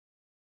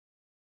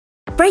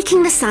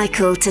Breaking the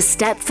cycle to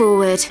step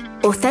forward.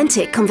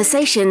 Authentic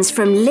conversations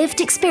from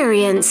lived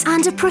experience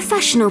and a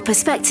professional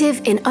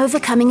perspective in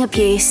overcoming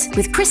abuse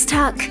with Chris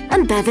Tuck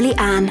and Beverly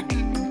Ann.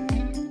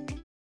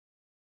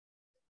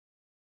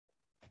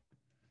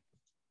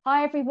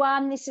 Hi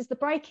everyone, this is the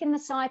Breaking the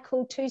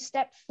Cycle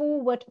 2-Step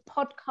Forward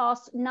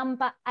podcast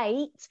number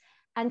 8,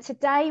 and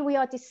today we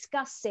are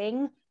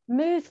discussing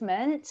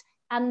movement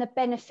and the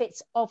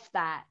benefits of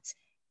that.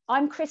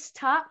 I'm Chris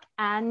Tuck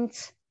and...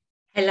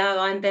 Hello,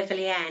 I'm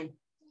Beverly Ann.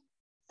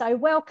 So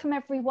welcome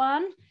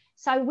everyone.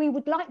 So we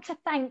would like to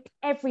thank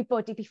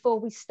everybody before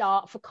we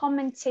start for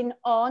commenting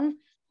on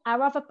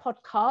our other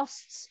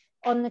podcasts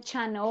on the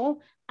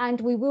channel, and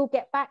we will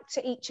get back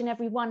to each and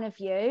every one of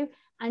you.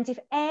 And if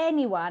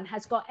anyone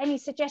has got any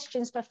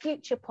suggestions for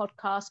future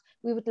podcasts,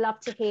 we would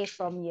love to hear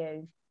from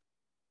you.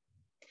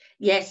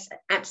 Yes,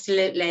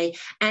 absolutely.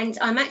 And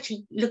I'm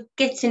actually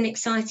getting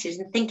excited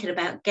and thinking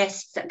about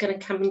guests that are going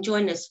to come and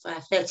join us for our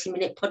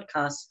 30-minute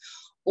podcast.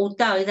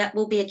 Although that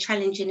will be a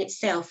challenge in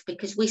itself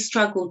because we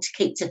struggle to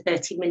keep to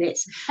 30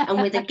 minutes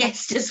and with a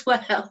guest as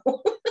well.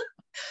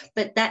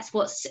 But that's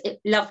what's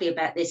lovely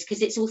about this,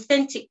 because it's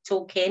authentic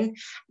talking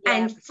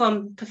and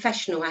from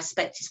professional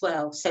aspect as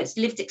well. So it's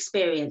lived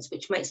experience,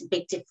 which makes a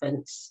big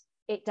difference.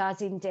 It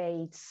does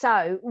indeed.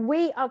 So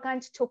we are going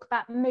to talk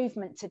about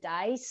movement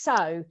today.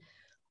 So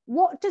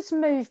what does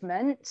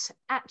movement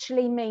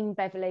actually mean,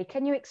 Beverly?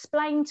 Can you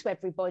explain to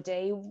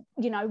everybody,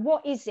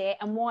 what is it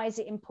and why is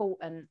it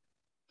important?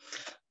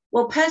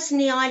 Well,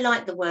 personally, I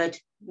like the word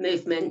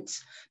movement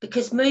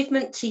because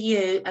movement to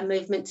you and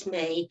movement to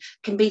me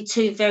can be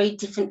two very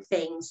different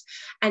things.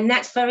 And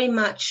that's very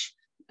much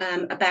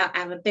about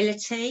our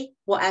ability,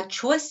 what our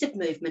choice of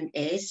movement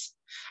is,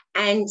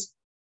 and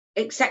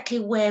exactly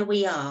where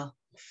we are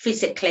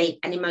physically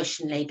and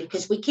emotionally,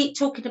 because we keep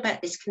talking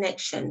about this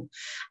connection.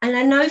 And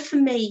I know for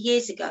me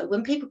years ago,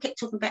 when people kept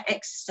talking about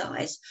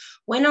exercise,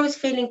 when I was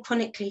feeling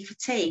chronically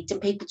fatigued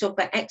and people talk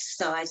about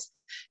exercise,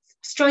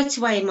 straight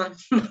away my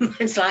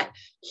mind's like,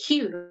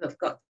 you have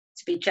got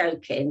to be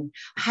joking.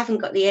 I haven't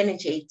got the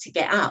energy to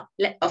get up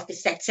off the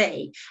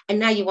settee, and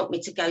now you want me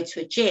to go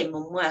to a gym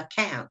and work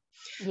out.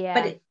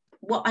 But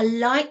what I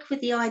like with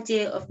the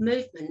idea of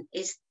movement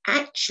is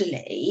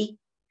actually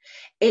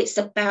it's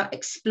about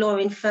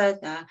exploring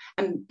further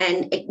and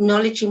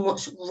acknowledging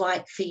what's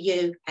right for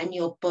you and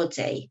your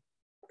body,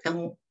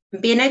 and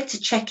being able to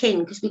check in,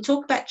 because we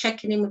talk about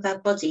checking in with our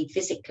body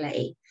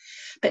physically,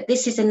 but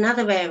this is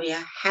another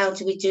area. How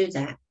do we do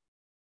that?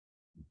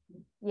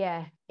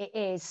 Yeah, it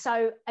is.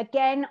 So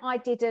again, I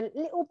did a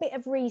little bit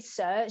of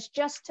research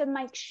just to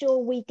make sure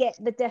we get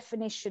the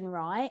definition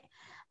right.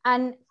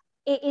 And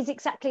it is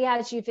exactly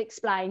as you've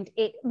explained.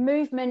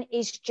 Movement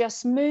is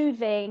just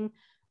moving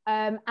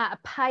at a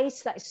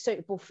pace that is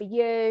suitable for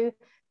you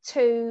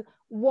to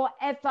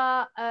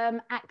whatever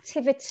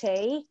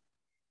activity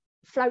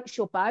floats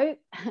your boat,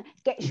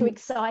 gets you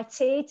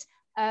excited,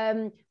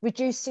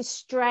 reduces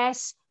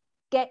stress,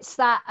 gets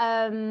that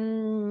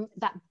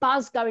that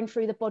buzz going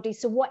through the body.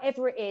 So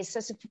whatever it is,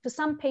 so for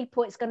some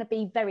people it's going to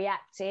be very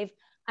active,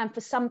 and for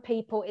some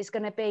people it's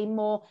going to be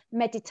more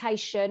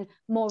meditation,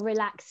 more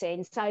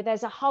relaxing. So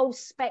there's a whole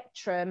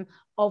spectrum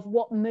of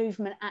what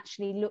movement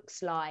actually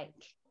looks like.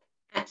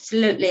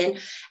 Absolutely.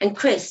 And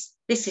Chris,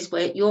 this is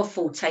where your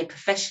forte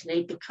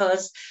professionally,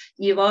 because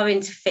you are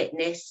into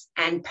fitness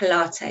and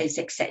Pilates,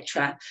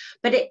 etc.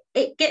 But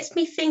it gets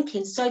me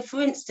thinking. So,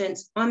 for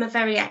instance, I'm a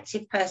very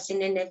active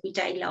person in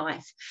everyday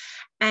life.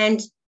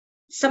 And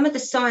some of the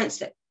science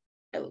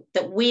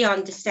that we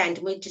understand,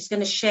 and we're just going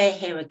to share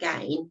here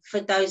again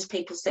for those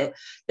people so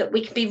that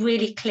we can be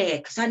really clear,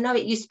 because I know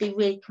it used to be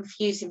really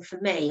confusing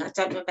for me. I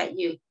don't know about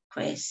you,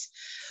 Chris.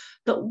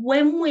 But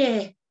when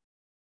we're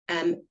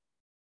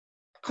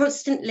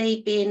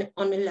constantly being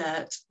on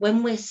alert,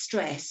 when we're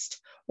stressed,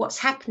 what's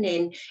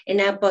happening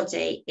in our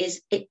body is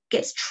it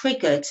gets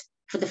triggered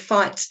for the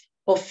fight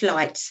or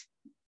flight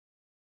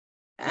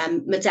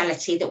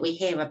modality that we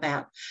hear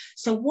about.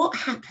 So what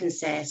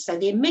happens there? So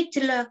the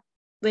amygdala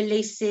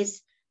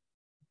releases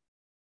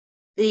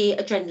the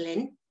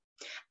adrenaline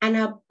and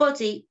our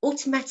body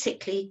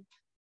automatically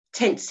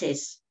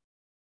tenses.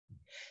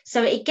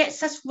 So it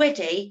gets us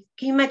ready.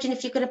 Can you imagine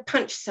if you're going to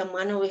punch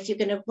someone or if you're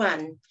going to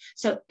run?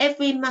 So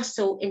every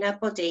muscle in our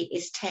body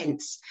is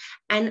tense.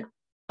 And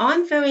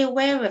I'm very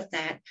aware of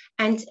that.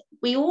 And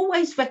we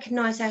always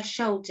recognize our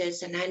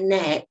shoulders and our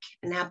neck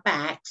and our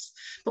backs.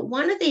 But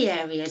one of the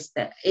areas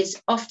that is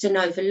often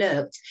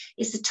overlooked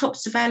is the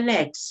tops of our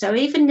legs. So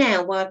even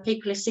now, while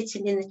people are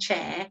sitting in the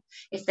chair,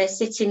 if they're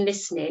sitting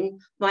listening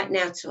right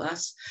now to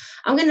us,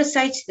 I'm going to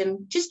say to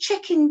them, just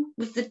check in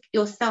with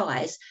your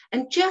thighs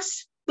and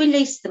just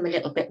release them a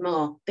little bit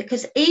more,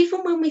 because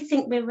even when we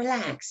think we're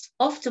relaxed,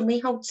 often we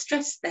hold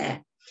stress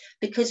there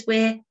because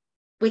we're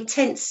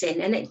tensing,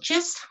 and it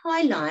just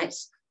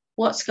highlights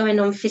what's going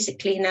on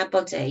physically in our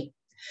body.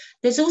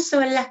 There's also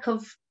a lack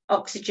of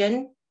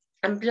oxygen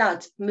and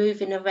blood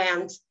moving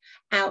around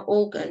our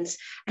organs,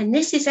 and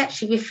this is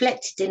actually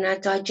reflected in our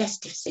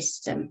digestive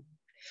system.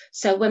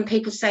 So when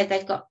people say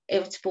they've got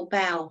irritable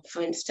bowel,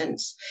 for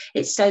instance,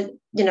 it's so,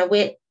 you know,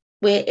 we're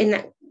in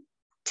that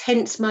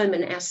tense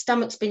moment, our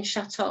stomach's been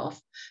shut off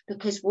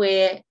because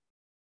we're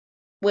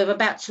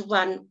about to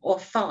run or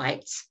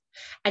fight.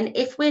 And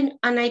if we're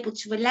unable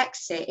to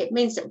relax it, it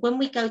means that when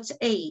we go to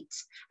eat,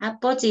 our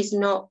body's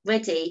not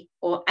ready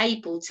or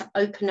able to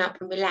open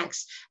up and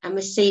relax and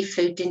receive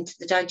food into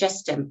the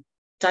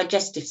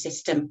digestive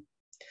system.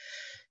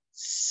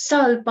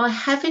 So by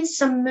having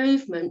some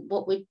movement,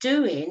 what we're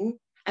doing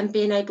and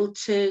being able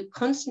to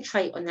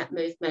concentrate on that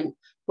movement,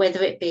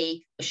 whether it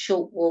be a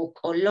short walk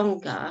or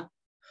longer,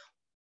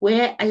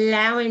 we're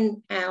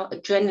allowing our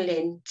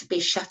adrenaline to be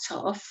shut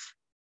off.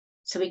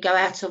 So we go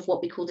out of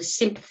what we call the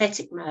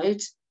sympathetic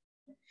mode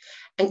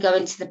and go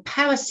into the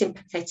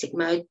parasympathetic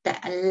mode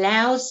that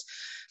allows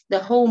the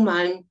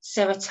hormone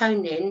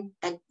serotonin,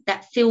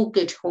 that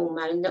feel-good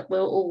hormone that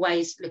we're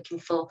always looking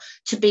for,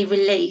 to be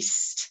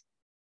released.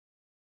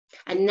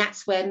 And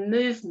that's where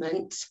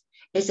movement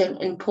is an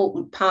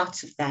important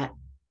part of that.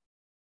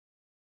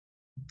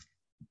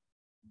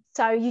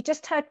 So you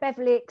just heard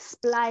Beverly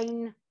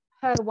explain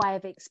her way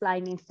of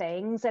explaining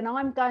things, and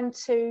I'm going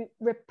to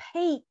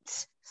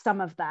repeat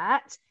some of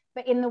that,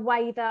 but in the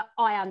way that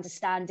I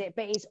understand it,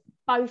 but it's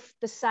both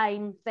the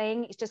same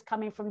thing. It's just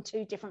coming from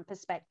two different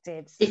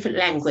perspectives. Different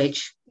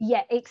language.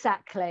 Yeah,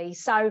 exactly.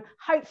 So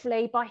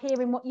hopefully by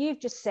hearing what you've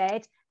just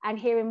said and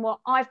hearing what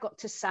I've got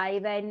to say,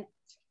 then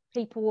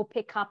people will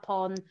pick up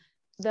on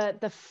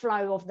the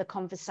flow of the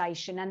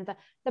conversation and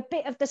the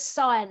bit of the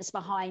science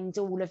behind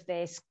all of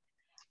this.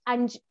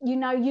 And, you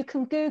know, you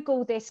can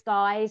Google this,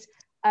 guys.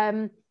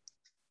 Van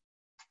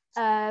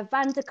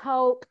der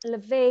Kolk,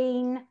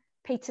 Levine,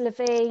 Peter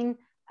Levine,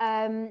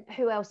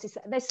 who else is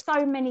there? There's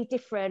so many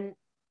different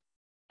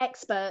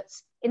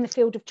experts in the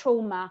field of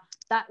trauma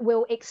that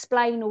will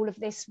explain all of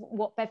this,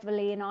 what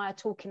Beverly and I are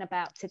talking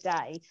about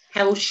today.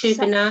 Harold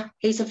Schubiner,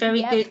 he's a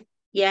very good,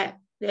 yeah,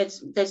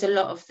 there's a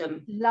lot of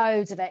them.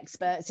 Loads of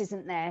experts,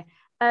 isn't there?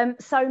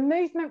 So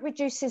movement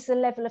reduces the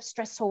level of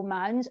stress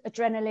hormones,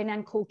 adrenaline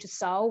and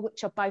cortisol,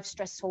 which are both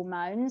stress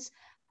hormones.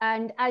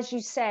 And as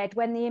you said,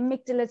 when the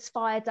amygdala's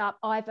fired up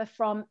either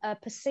from a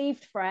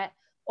perceived threat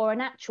or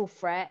an actual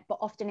threat, but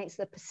often it's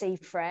the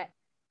perceived threat,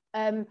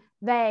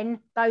 then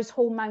those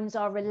hormones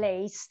are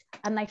released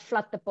and they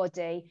flood the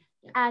body,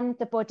 and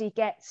the body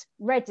gets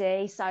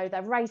ready. So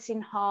the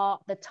racing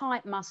heart, the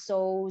tight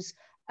muscles,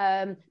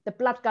 the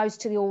blood goes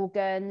to the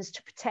organs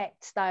to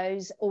protect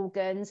those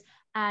organs,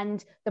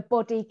 and the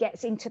body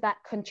gets into that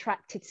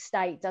contracted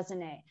state,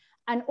 doesn't it?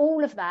 And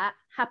all of that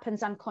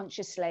happens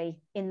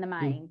unconsciously in the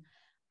main.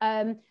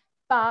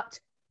 But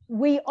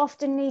we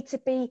often need to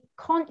be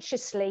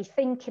consciously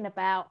thinking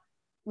about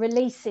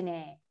releasing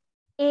it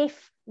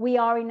if we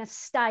are in a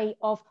state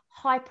of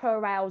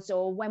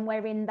hyperarousal, when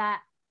we're in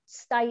that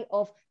state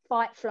of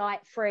fight, flight,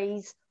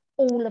 freeze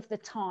all of the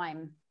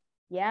time.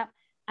 Yeah.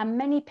 And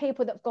many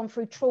people that have gone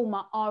through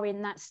trauma are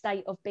in that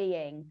state of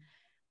being.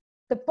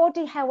 The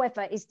body,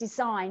 however, is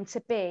designed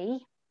to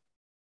be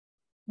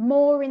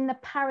more in the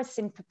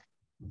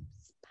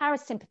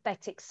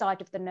parasympathetic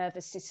side of the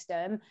nervous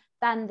system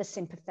than the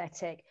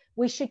sympathetic.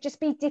 We should just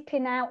be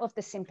dipping out of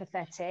the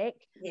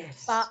sympathetic.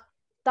 Yes. But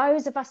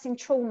those of us in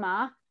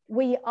trauma,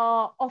 we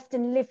are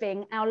often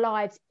living our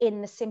lives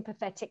in the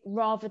sympathetic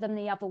rather than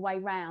the other way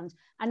round.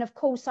 And of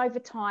course, over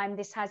time,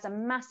 this has a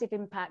massive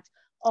impact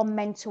on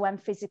mental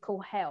and physical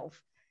health.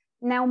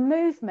 Now,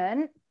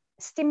 movement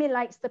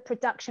stimulates the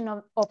production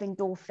of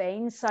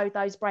endorphins, so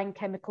those brain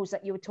chemicals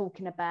that you were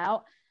talking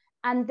about.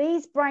 And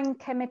these brain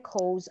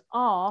chemicals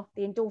are,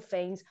 the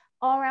endorphins,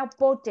 are our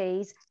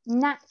body's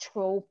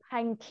natural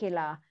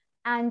painkiller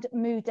and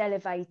mood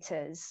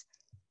elevators.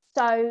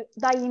 So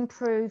they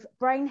improve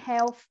brain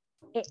health,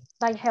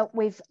 they help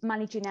with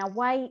managing our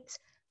weight,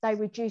 they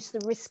reduce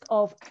the risk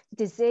of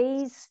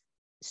disease,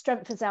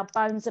 strengthens our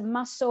bones and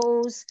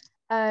muscles,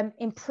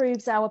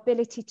 improves our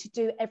ability to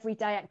do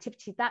everyday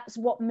activity. That's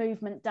what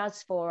movement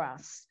does for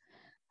us.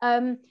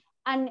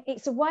 And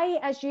it's a way,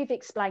 as you've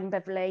explained,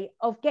 Beverly,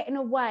 of getting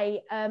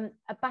away,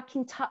 back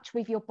in touch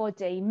with your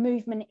body.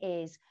 Movement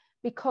is,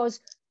 because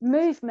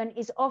movement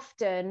is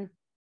often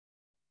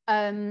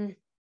a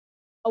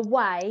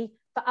way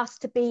for us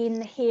to be in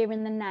the here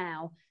and the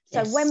now. So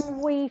yes.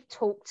 When we've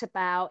talked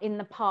about in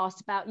the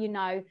past about, you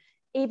know,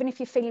 even if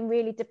you're feeling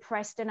really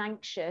depressed and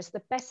anxious,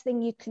 the best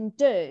thing you can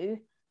do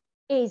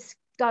is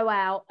go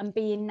out and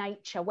be in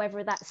nature,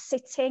 whether that's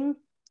sitting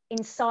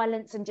in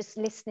silence and just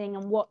listening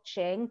and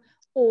watching,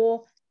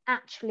 or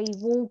actually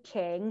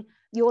walking.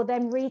 You're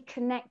then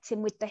reconnecting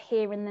with the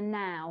here and the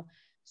now.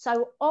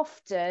 So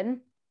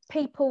often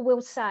people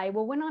will say,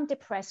 well, when I'm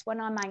depressed, when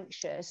I'm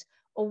anxious,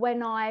 or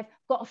when I've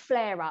got a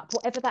flare up,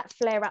 whatever that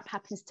flare up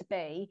happens to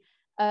be,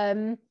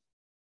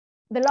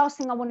 the last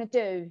thing I want to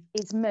do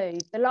is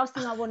move. The last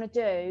thing I want to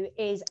do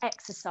is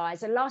exercise.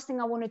 The last thing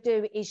I want to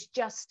do is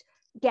just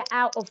get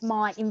out of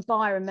my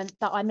environment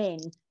that I'm in,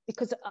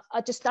 because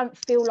I just don't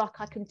feel like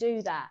I can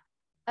do that.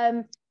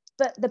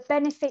 But the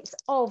benefits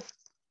of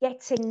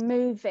getting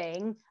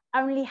moving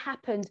only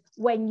happened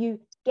when you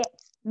get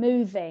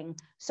moving.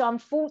 So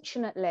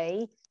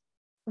unfortunately,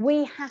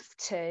 we have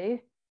to,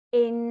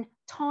 in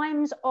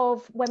times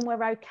of when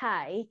we're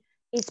okay,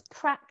 is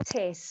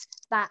practice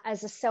that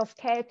as a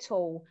self-care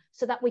tool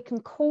so that we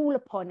can call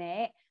upon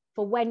it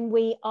for when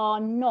we are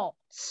not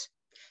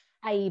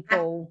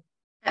able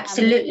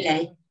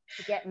Absolutely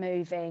to get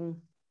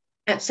moving.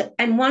 Absolutely.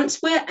 And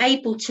once we're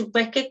able to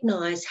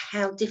recognize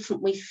how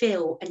different we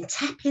feel and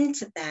tap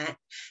into that,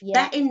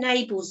 that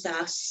enables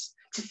us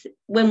to,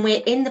 when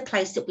we're in the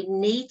place that we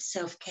need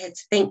self-care,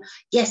 to think,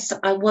 yes,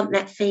 I want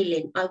that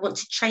feeling. I want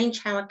to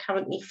change how I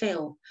currently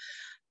feel.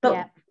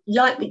 But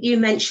like you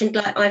mentioned,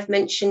 like I've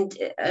mentioned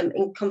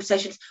in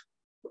conversations,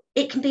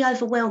 it can be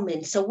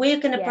overwhelming. So we're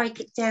going to break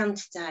it down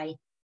today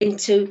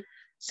into,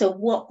 so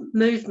what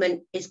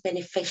movement is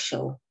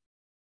beneficial.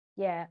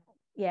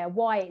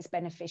 Why it's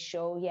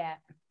beneficial.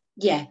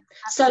 So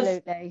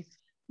Absolutely.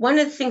 one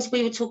of the things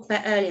we were talking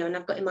about earlier, and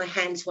I've got in my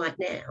hands right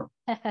now,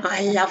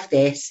 I love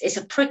this. It's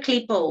a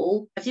prickly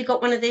ball. Have you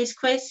got one of these,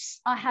 Chris?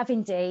 I have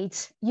indeed.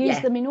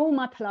 Used them in all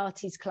my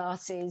Pilates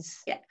classes.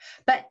 Yeah.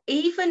 But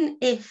even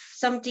if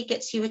somebody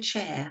gets you a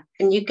chair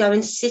and you go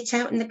and sit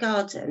out in the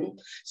garden,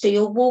 so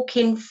you're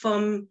walking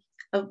from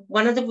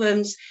one of the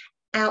rooms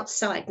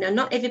outside. Now,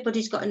 not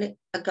everybody's got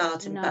a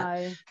garden,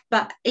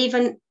 but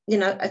even, you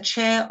know, a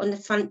chair on the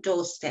front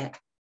doorstep.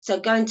 So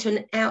going to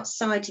an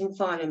outside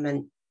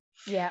environment.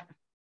 Yeah.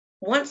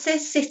 Once they're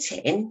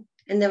sitting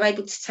and they're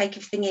able to take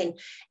everything in,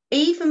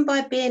 even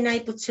by being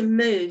able to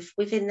move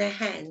within their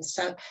hands.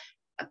 So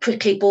a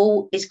prickly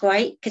ball is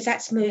great because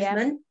that's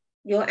movement.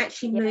 You're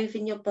actually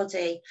moving your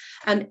body.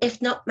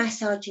 If not,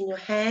 massaging your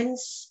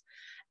hands,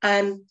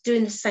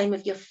 doing the same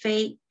with your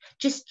feet,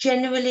 just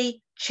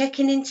generally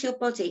checking into your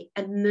body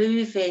and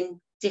moving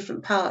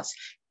different parts.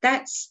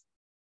 That's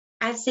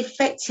as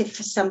effective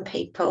for some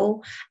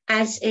people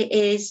as it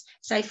is,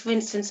 say, for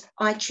instance,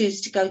 I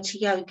choose to go to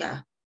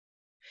yoga.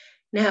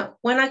 Now,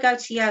 when I go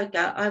to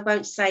yoga, I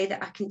won't say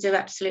that I can do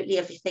absolutely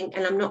everything,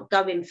 and I'm not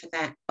going for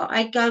that. But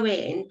I go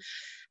in,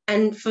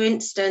 and for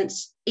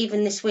instance,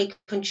 even this week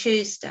on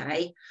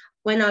Tuesday,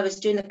 when I was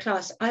doing the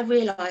class, I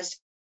realised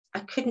I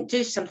couldn't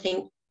do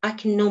something I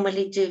can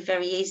normally do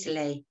very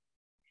easily.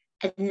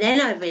 And then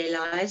I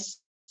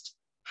realised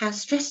how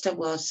stressed I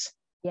was.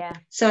 Yeah.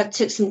 So I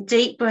took some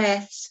deep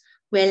breaths,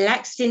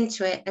 relaxed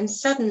into it, and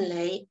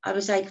suddenly I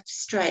was able to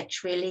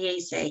stretch really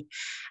easy.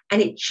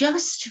 And it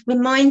just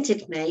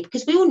reminded me,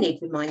 because we all need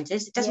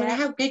reminders. It doesn't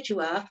matter how good you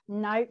are.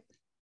 No.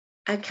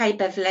 Okay,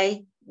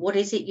 Beverly, what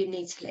is it you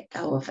need to let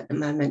go of at the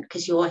moment?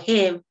 Because you're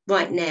here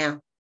right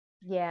now.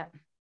 Yeah.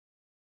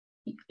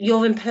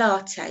 You're in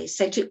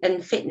Pilates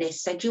and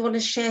fitness. So do you want to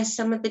share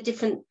some of the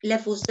different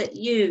levels that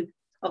you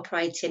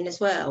operate in as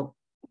well?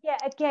 Yeah,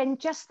 again,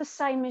 just the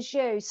same as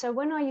you. So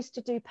when I used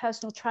to do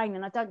personal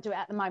training, I don't do it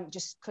at the moment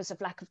just because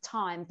of lack of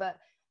time, but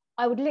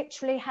I would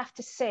literally have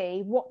to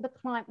see what the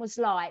client was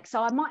like.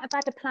 So I might have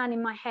had a plan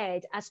in my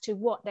head as to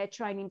what their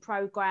training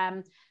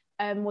program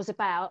was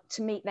about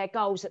to meet their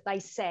goals that they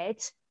said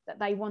that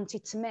they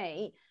wanted to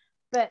meet.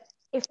 But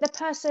if the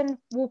person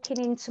walking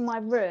into my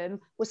room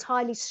was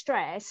highly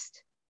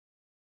stressed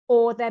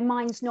or their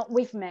mind's not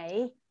with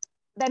me,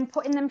 then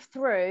putting them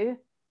through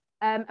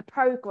a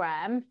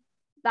program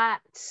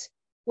that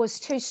was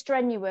too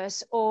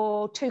strenuous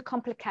or too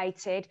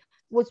complicated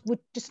would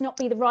just not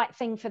be the right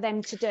thing for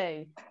them to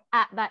do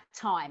at that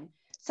time.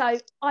 So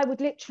I would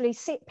literally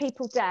sit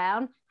people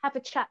down, have a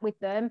chat with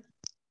them.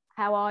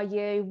 How are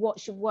you?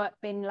 What's your work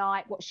been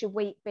like? What's your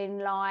week been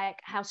like?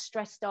 How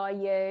stressed are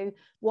you?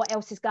 What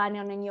else is going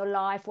on in your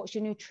life? What's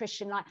your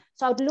nutrition like?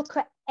 So I'd look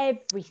at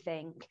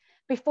everything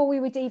before we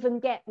would even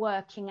get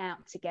working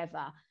out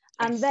together.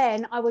 And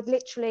then I would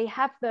literally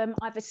have them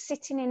either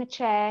sitting in a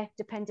chair,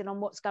 depending on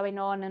what's going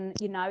on and,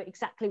 you know,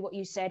 exactly what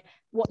you said,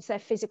 what's their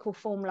physical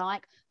form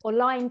like, or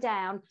lying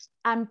down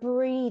and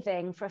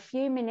breathing for a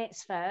few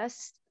minutes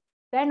first,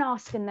 then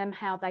asking them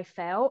how they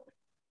felt,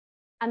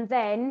 and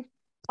then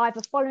either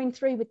following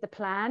through with the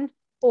plan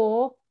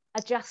or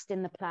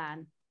adjusting the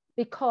plan,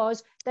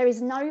 because there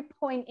is no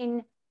point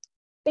in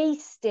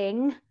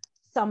beasting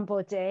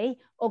somebody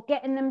or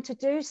getting them to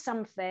do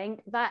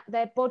something that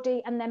their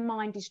body and their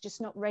mind is just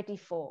not ready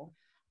for.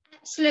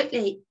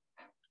 Absolutely.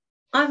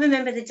 I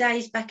remember the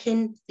days back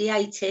in the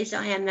 80s,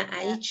 I am that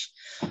age,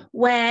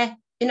 where,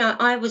 you know,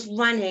 I was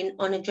running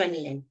on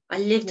adrenaline. I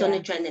lived on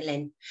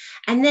adrenaline.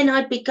 And then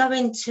I'd be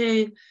going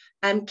to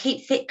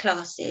keep fit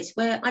classes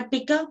where I'd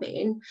be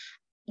going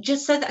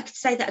just so that I could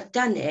say that I've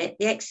done it,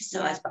 the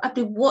exercise, but I'd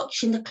be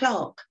watching the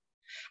clock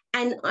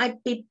and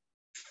I'd be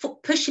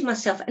pushing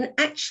myself, and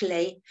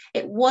actually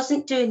it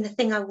wasn't doing the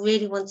thing I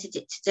really wanted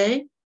it to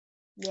do,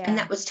 and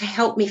that was to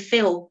help me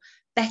feel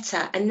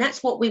better. And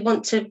that's what we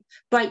want to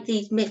break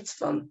these myths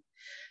from.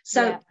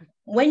 So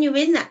when you're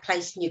in that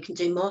place and you can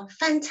do more,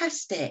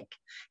 fantastic.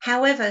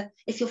 However,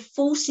 if you're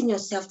forcing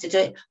yourself to do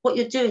it, what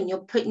you're doing, you're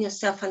putting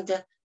yourself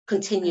under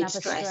continued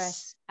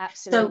stress.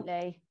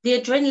 Absolutely. So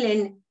the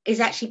adrenaline is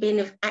actually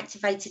being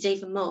activated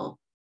even more.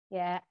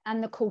 Yeah,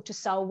 and the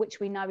cortisol, which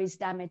we know is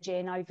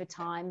damaging over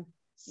time.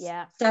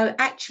 Yeah. So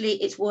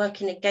actually it's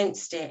working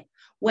against it.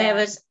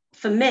 Whereas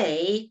for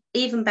me,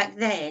 even back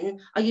then,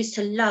 I used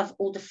to love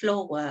all the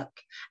floor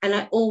work, and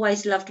I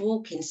always loved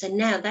walking. So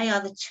now they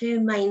are the two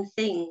main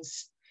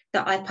things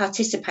that I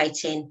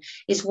participate in,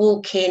 is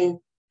walking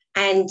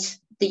and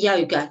the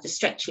yoga, the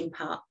stretching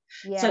part.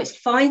 So it's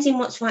finding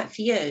what's right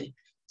for you.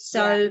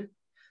 So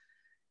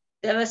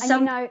there are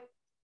some... And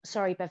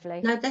sorry,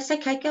 Beverly. No, that's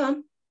okay, go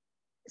on.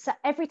 So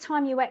every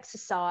time you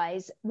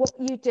exercise, what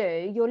you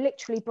do, you're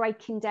literally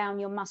breaking down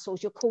your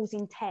muscles, you're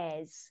causing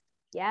tears.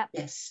 Yeah.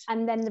 Yes.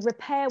 And then the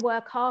repair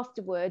work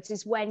afterwards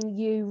is when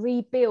you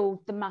rebuild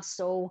the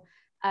muscle,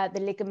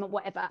 the ligament,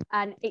 whatever,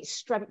 and it's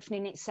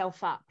strengthening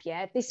itself up.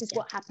 Yeah. This is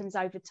what happens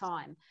over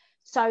time.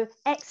 So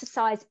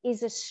exercise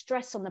is a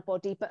stress on the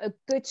body, but a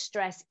good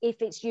stress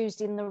if it's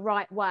used in the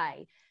right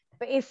way.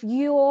 But if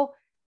your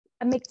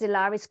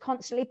amygdala is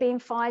constantly being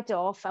fired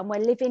off, and we're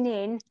living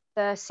in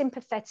the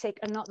sympathetic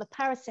and not the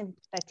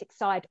parasympathetic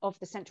side of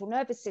the central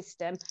nervous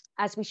system,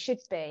 as we should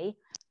be,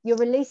 you're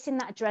releasing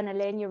that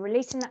adrenaline, you're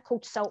releasing that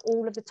cortisol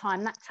all of the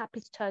time, that tap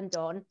is turned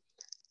on,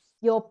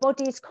 your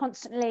body is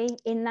constantly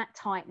in that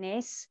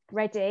tightness,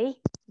 ready,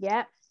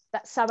 that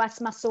psoas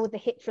muscle, the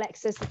hip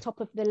flexors, the top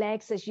of the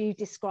legs, as you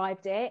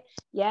described it,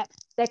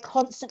 they're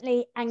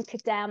constantly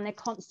anchored down, they're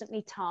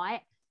constantly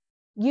tight.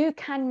 You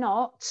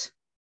cannot,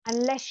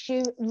 unless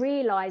you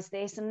realize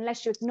this,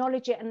 unless you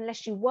acknowledge it,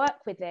 unless you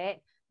work with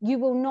it, you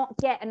will not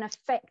get an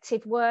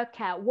effective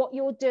workout. What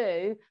you'll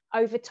do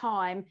over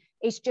time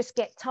is just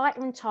get tighter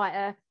and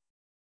tighter,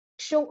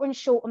 shorter and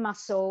shorter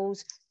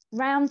muscles,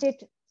 rounded,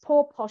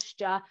 poor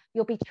posture.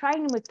 You'll be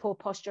training with poor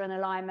posture and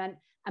alignment,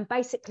 and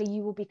basically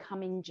you will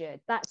become injured.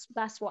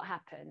 That's what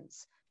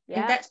happens.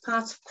 And that's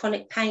part of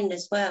chronic pain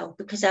as well,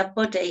 because our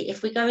body,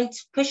 if we're going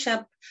to push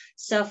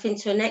ourselves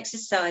into an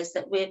exercise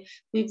that we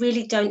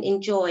really don't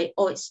enjoy,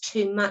 or it's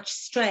too much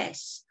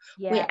stress,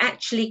 we're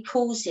actually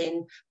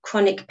causing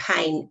chronic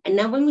pain. And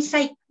now when we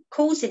say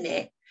causing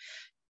it,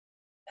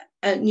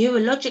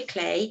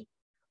 neurologically,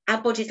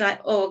 our body's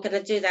like, oh, I'm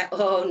going to do that.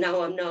 Oh,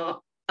 no, I'm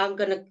not. I'm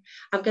going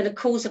to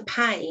cause a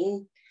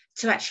pain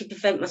to actually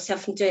prevent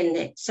myself from doing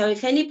it. So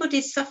if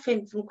anybody's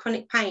suffering from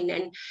chronic pain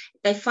and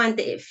they find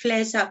that it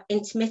flares up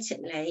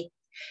intermittently,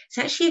 it's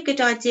actually a good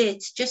idea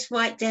to just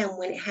write down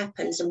when it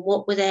happens and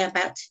what were they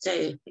about to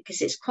do,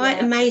 because it's quite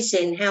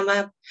amazing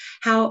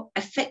how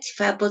effective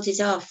our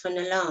bodies are for an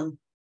alarm.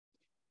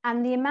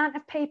 And the amount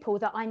of people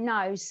that I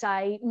know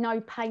say no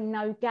pain,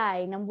 no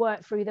gain, and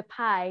work through the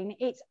pain,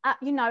 it's, I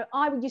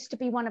used to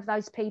be one of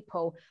those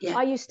people.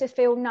 I used to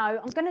feel, no,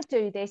 I'm going to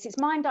do this. It's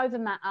mind over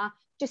matter.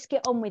 Just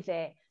get on with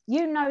it.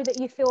 You know that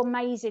you feel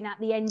amazing at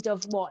the end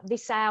of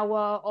this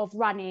hour of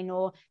running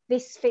or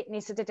this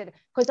fitness,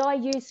 because I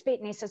use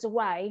fitness as a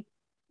way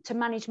to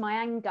manage my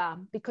anger,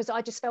 because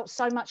I just felt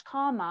so much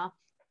calmer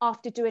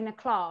after doing a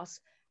class,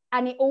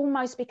 and it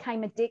almost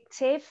became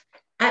addictive.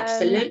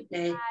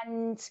 Absolutely.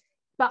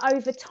 But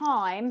over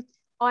time,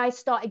 I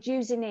started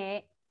using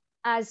it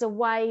as a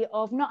way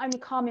of not only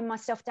calming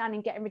myself down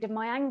and getting rid of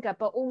my anger,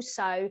 but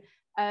also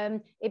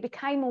it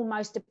became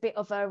almost a bit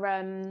of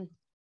a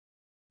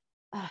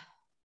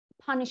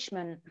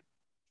punishment.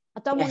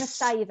 I don't want to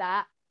say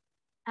that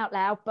out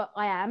loud, but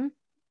I am.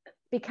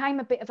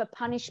 Became a bit of a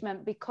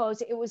punishment,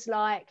 because it was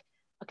like,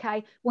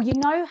 okay, well, you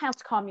know how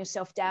to calm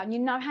yourself down, you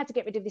know how to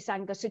get rid of this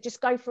anger, so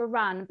just go for a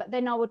run. But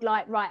then I would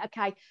like, right,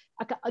 okay,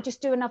 I'll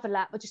just do another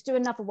lap, I'll just do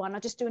another one,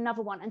 I'll just do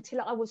another one,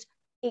 until I was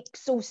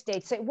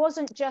exhausted. So it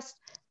wasn't just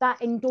that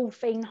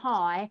endorphin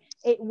high,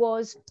 it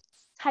was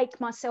take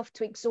myself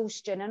to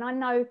exhaustion. And I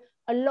know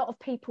a lot of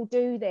people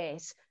do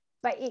this,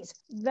 but it's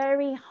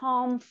very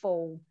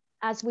harmful,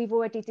 as we've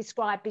already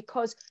described,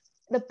 because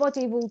the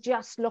body will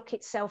just lock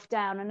itself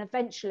down, and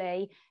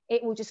eventually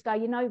it will just go,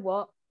 you know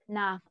what,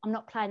 nah, I'm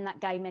not playing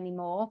that game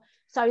anymore.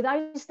 So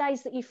those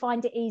days that you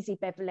find it easy,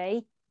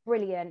 Beverly,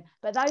 brilliant.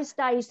 But those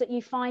days that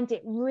you find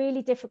it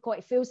really difficult,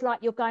 it feels like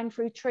you're going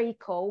through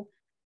treacle,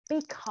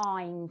 be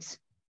kind.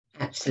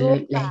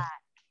 Absolutely.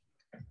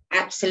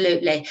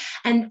 Absolutely.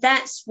 And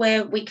that's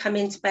where we come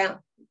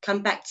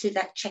back to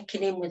that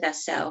checking in with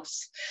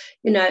ourselves.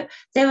 There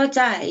are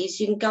days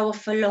you can go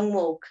off for a long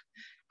walk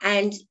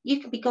and you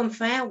can be gone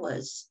for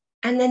hours.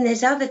 And then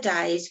there's other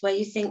days where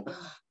you think,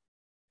 oh,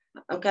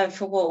 I'm going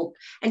for a walk,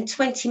 and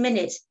 20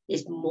 minutes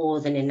is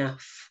more than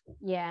enough.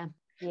 Yeah.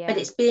 But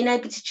it's being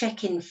able to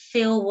check in,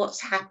 feel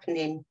what's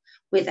happening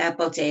with our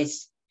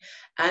bodies.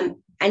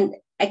 And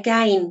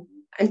again,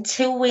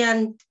 until we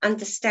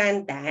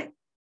understand that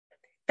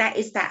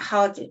is that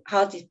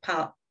hardest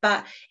part.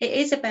 But it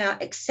is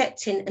about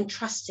accepting and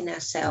trusting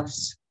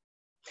ourselves.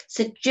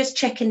 So just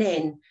checking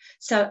in.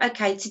 So,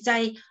 okay,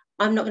 today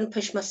I'm not going to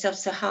push myself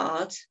so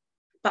hard,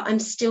 but I'm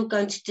still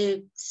going to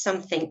do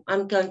something.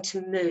 I'm going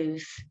to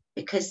move,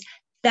 because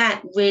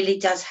that really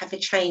does have a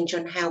change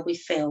on how we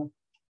feel.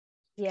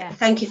 Yeah.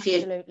 Thank you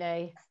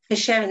for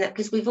sharing that,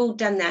 because we've all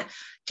done that.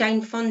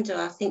 Jane Fonda,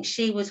 I think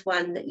she was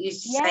one that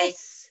used to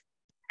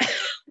say.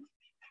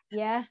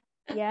 Yeah.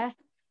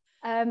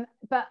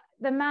 But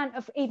the amount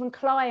of even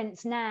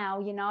clients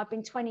now, I've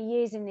been 20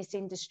 years in this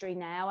industry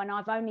now, and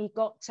I've only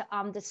got to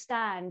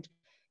understand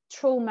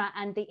trauma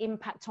and the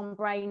impact on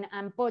brain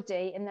and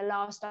body in the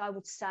last, I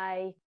would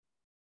say,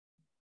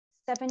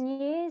 7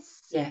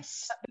 years.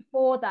 Yes. But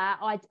before that,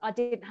 I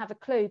didn't have a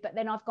clue. But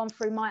then I've gone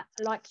through my,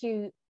 like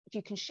you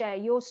can share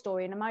your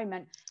story in a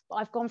moment, but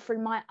I've gone through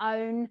my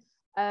own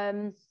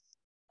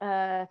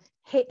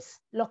hips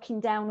locking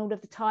down all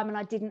of the time, and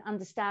I didn't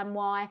understand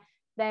why.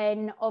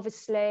 Then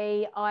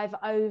obviously I've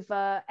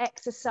over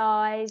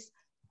exercised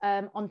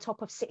on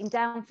top of sitting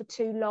down for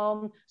too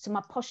long, so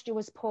my posture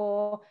was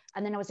poor,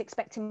 and then I was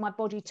expecting my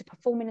body to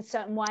perform in a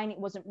certain way and it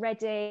wasn't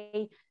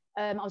ready.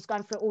 I was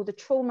going through all the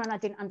trauma and I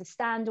didn't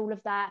understand all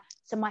of that,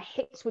 so my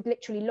hips would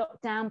literally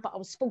lock down, but I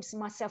was forcing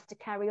myself to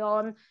carry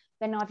on.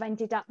 Then I've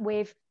ended up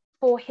with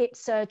 4 hip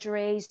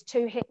surgeries,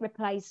 2 hip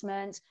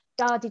replacements,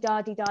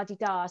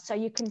 da-di-da-di-da-di-da. So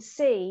you can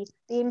see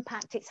the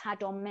impact it's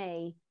had on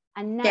me.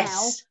 And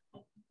now,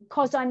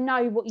 because I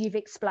know what you've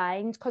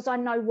explained, because I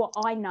know what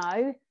I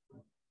know,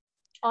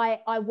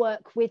 I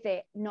work with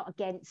it, not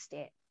against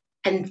it.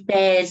 And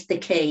there's the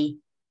key,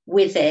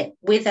 with it,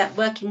 with that,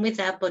 working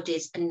with our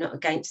bodies and not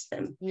against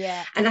them.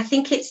 Yeah. And I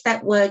think it's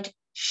that word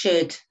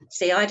should.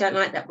 See, I don't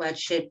like that word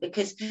should,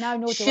 because no,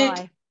 nor do should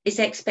I. is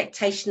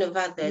expectation of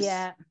others.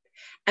 Yeah.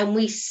 And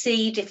we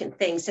see different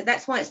things. So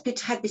that's why it's good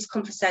to have this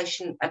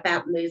conversation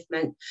about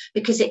movement,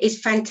 because it is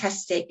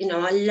fantastic. You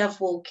know, I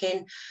love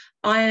walking.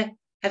 I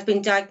have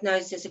been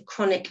diagnosed as a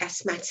chronic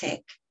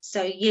asthmatic.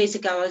 So years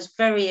ago, I was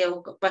very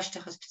ill, got rushed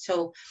to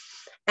hospital.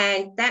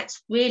 And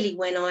that's really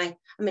when I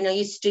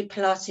used to do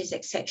Pilates,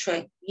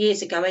 etc.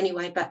 years ago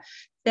anyway. But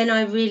then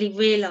I really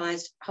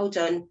realised, hold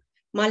on,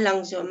 my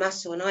lungs are a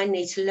muscle and I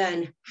need to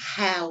learn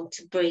how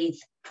to breathe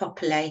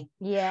properly.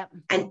 Yeah.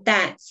 And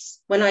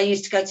that's when I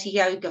used to go to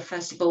yoga.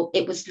 First of all,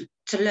 it was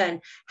to learn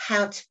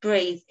how to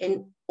breathe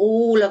in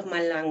all of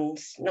my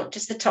lungs, not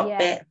just the top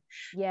bit,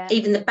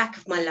 even the back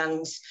of my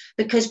lungs,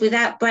 because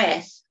without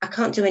breath, I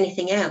can't do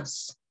anything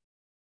else.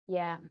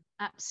 Yeah,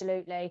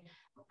 absolutely.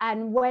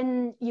 And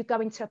when you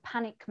go into a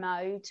panic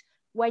mode,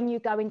 when you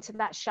go into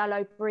that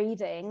shallow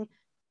breathing,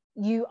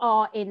 you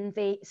are in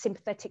the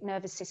sympathetic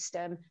nervous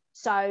system.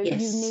 So you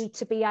need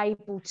to be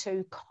able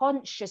to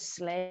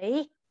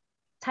consciously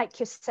take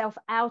yourself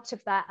out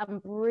of that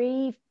and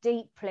breathe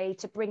deeply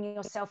to bring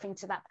yourself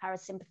into that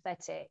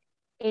parasympathetic,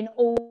 in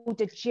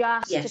order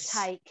just to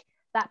take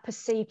that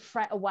perceived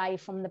threat away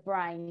from the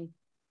brain.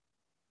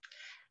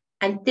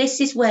 And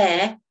this is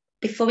where,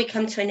 before we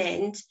come to an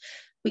end,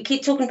 we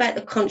keep talking about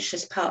the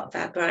conscious part of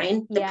our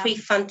brain, the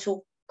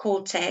prefrontal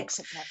cortex.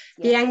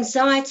 The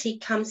anxiety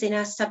comes in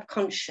our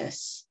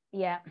subconscious.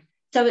 Yeah.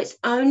 So it's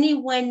only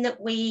when that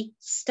we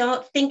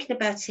start thinking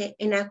about it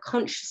in our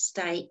conscious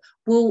state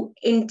will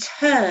in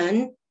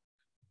turn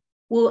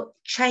will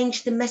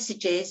change the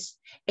messages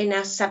in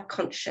our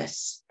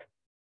subconscious.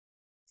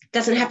 It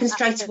doesn't happen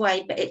straight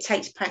away, but it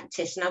takes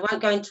practice. And I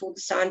won't go into all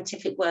the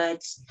scientific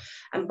words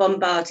and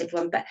bombard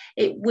everyone, but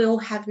it will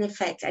have an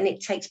effect and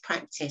it takes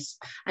practice.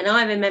 And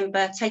I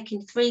remember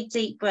taking 3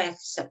 deep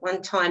breaths at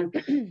one time,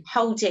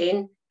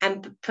 holding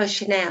and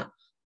pushing out.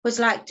 Was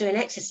like doing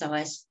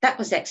exercise. That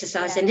was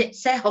exercise in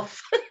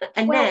itself.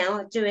 And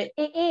now I do it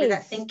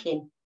without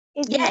thinking.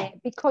 Isn't it?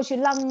 Because your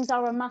lungs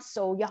are a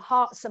muscle, your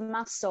heart's a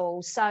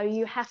muscle. So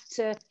you have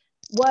to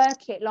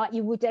work it like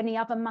you would any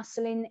other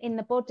muscle in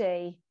the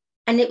body.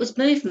 And it was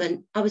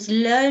movement. I was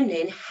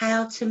learning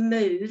how to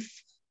move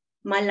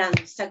my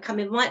lungs. So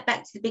coming right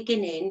back to the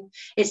beginning,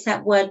 it's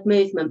that word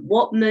movement.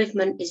 What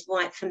movement is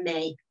right for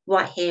me,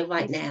 right here,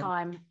 right now?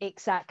 Time.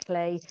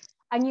 Exactly.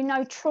 And, you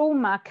know,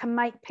 trauma can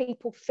make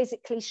people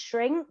physically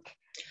shrink.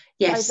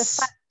 Yes. So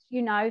the fact,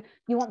 you know,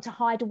 you want to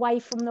hide away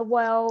from the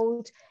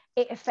world,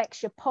 it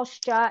affects your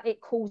posture,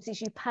 it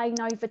causes you pain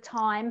over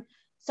time.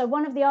 So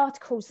one of the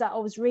articles that I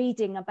was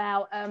reading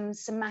about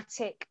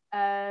somatic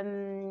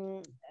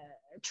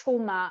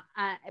trauma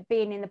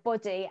being in the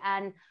body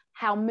and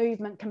how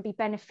movement can be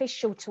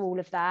beneficial to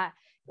all of that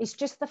is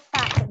just the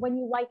fact that when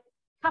you wake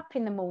up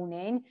in the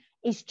morning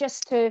is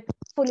just to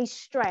fully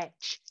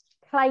stretch.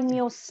 Claim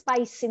your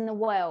space in the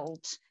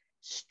world,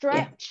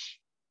 stretch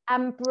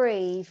and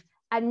breathe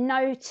and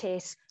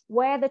notice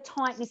where the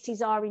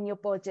tightnesses are in your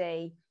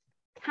body.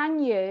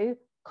 Can you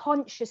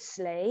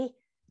consciously,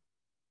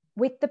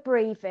 with the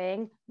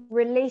breathing,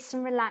 release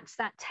and relax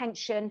that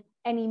tension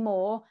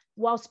anymore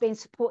whilst being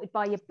supported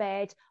by your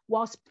bed,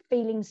 whilst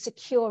feeling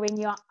secure in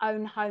your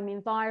own home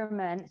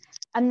environment,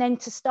 and then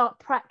to start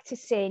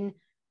practicing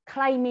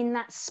claiming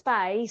that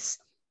space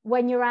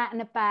when you're out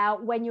and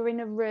about, when you're in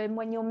a room,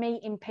 when you're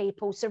meeting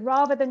people. So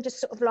rather than just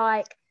sort of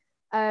like,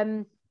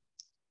 you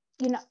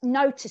know,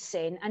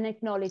 noticing and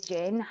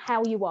acknowledging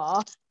how you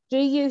are, do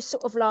you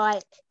sort of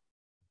like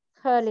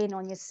curl in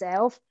on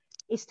yourself,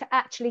 is to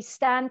actually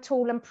stand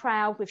tall and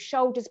proud with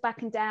shoulders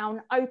back and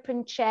down,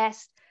 open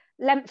chest,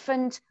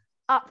 lengthened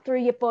up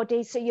through your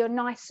body so you're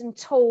nice and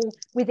tall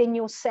within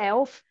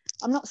yourself.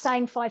 I'm not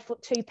saying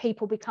 5'2"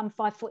 people become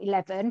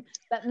 5'11",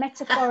 but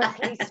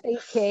metaphorically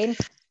speaking,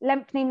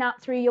 lengthening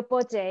up through your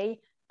body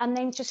and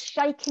then just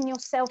shaking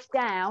yourself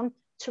down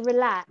to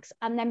relax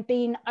and then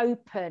being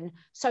open.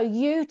 So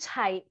you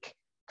take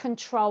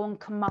control and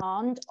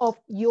command of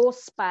your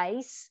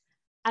space.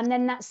 And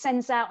then that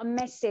sends out a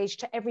message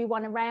to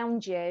everyone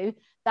around you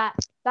that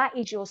that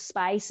is your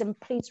space and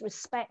please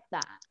respect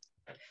that.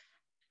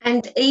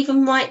 And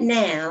even right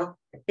now,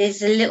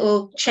 there's a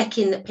little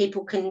check-in that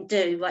people can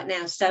do right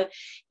now. So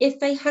if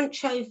they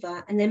hunch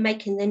over and they're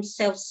making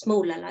themselves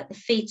smaller, like the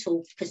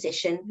fetal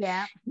position,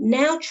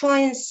 now try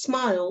and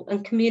smile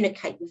and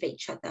communicate with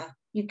each other.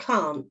 You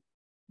can't.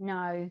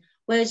 No.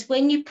 Whereas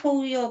when you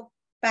pull your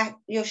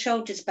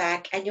shoulders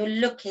back and you're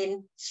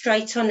looking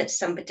straight on at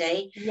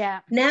somebody,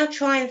 now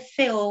try and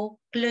feel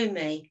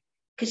gloomy,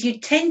 because you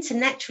tend to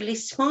naturally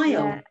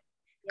smile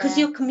because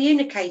you're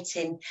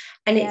communicating.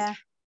 And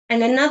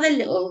and another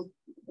little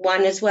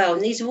one as well,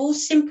 and these are all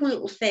simple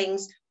little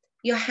things,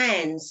 your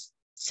hands.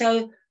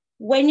 So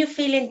when you're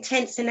feeling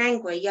tense and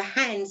angry, your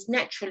hands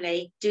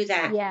naturally do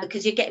that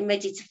because you're getting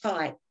ready to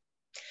fight.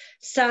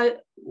 So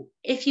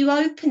if you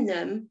open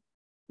them,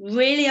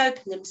 really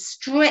open them,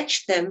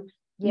 stretch them,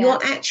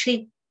 you're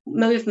actually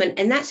movement.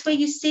 And that's where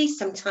you see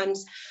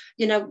sometimes,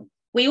 you know,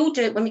 we all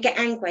do it when we get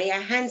angry,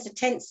 our hands are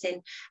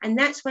tensing, and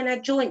that's when our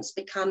joints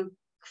become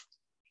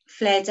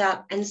flared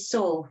up and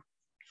sore.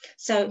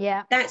 So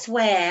that's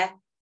where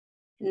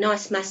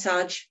nice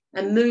massage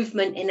and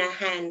movement in our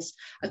hands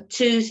are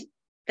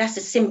that's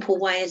a simple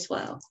way as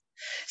well.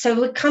 So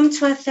we'll come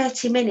to our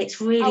 30 minutes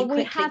really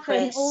quickly,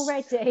 Chris.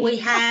 Already. We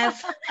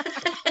have.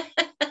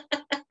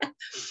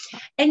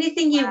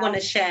 Anything you want to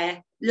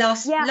share?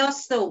 Last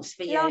thoughts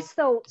for you? Last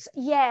thoughts,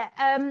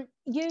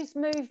 use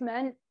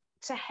movement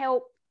to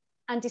help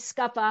and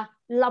discover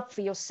love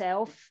for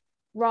yourself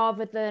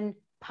rather than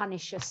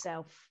punish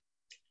yourself.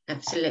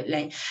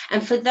 Absolutely.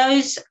 And for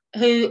those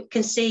who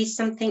can see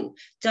something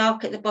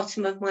dark at the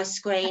bottom of my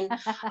screen,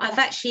 I've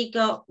actually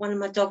got one of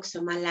my dogs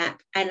on my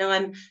lap, and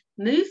I'm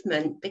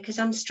movement because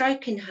I'm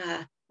stroking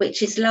her,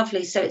 which is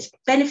lovely. So it's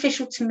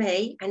beneficial to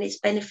me and it's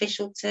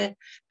beneficial to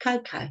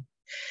Coco.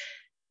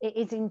 It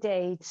is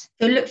indeed.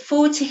 So look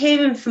forward to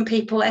hearing from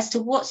people as to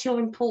what's your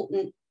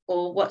important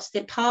or what's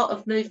the part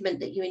of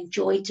movement that you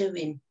enjoy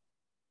doing.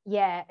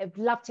 Yeah, I'd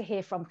love to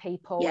hear from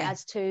people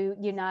as to,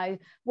 you know,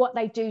 what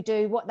they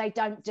do, what they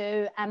don't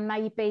do, and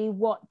maybe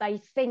what they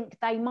think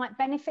they might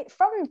benefit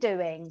from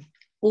doing.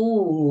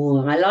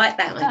 Oh, I like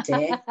that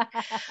idea.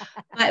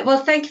 Right,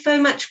 well, thank you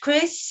very much,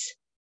 Chris.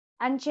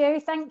 And you,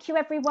 thank you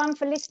everyone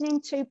for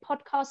listening to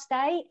Podcast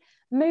 8,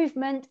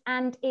 Movement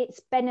and its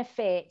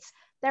Benefits.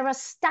 There are a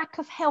stack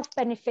of health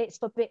benefits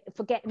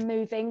for getting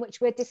moving, which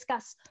we'll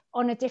discuss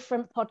on a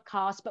different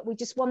podcast, but we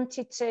just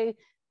wanted to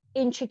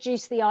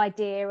introduce the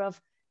idea of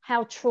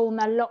how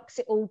trauma locks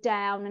it all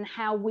down and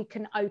how we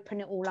can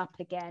open it all up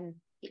again.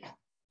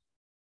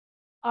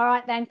 All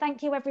right then,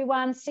 thank you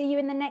everyone. See you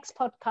in the next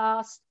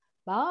podcast.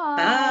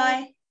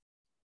 Bye.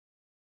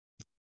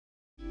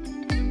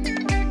 Bye.